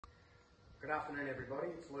Good afternoon, everybody.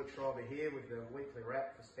 It's Luke Schreiber here with the weekly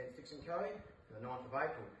wrap for Spence Dixon Co. for the 9th of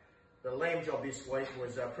April. The lamb job this week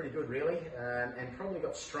was pretty good, really, and probably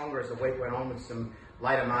got stronger as the week went on, with some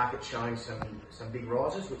later markets showing some big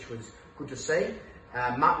rises, which was good to see.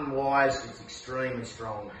 Mutton-wise, it's extremely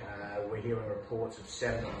strong. We're hearing reports of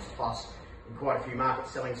 $7 plus in quite a few market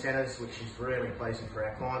selling centres, which is really pleasing for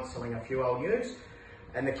our clients, selling a few old ewes.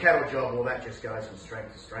 And the cattle job, well, that just goes from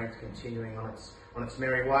strength to strength, continuing on its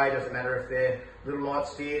merry way. Doesn't matter if they're little light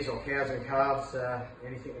steers or cows and calves,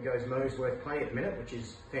 anything that goes moo's worth plenty at the minute, which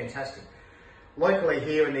is fantastic. Locally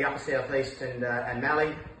here in the upper southeast and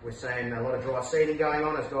Mallee, we're seeing a lot of dry seeding going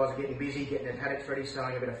on as guys are getting busy, getting their paddocks ready,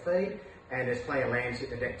 sowing a bit of feed, and there's plenty of lambs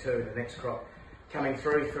hitting the deck too, the next crop coming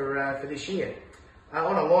through for this year.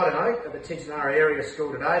 On a lighter note, at the Tintinara Area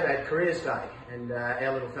School today, they had Careers Day, and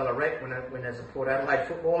our little fella Rhett went as a Port Adelaide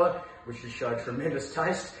footballer, which just showed tremendous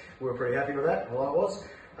taste. We were pretty happy with that, well I was.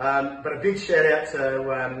 But a big shout out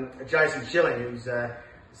to Jason Schilling, who's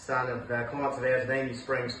son of clients of ours at Emu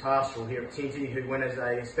Springs Pastoral here at Tinty, who went as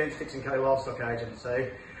a Spence Dixon Co livestock agent. So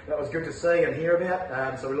that was good to see and hear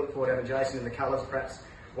about. So we look forward to having Jason in the colours perhaps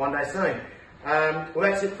one day soon. Well,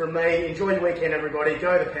 that's it from me. Enjoy your weekend, everybody.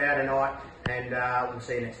 Go to the power tonight, and we'll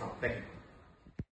see you next time. Thank you.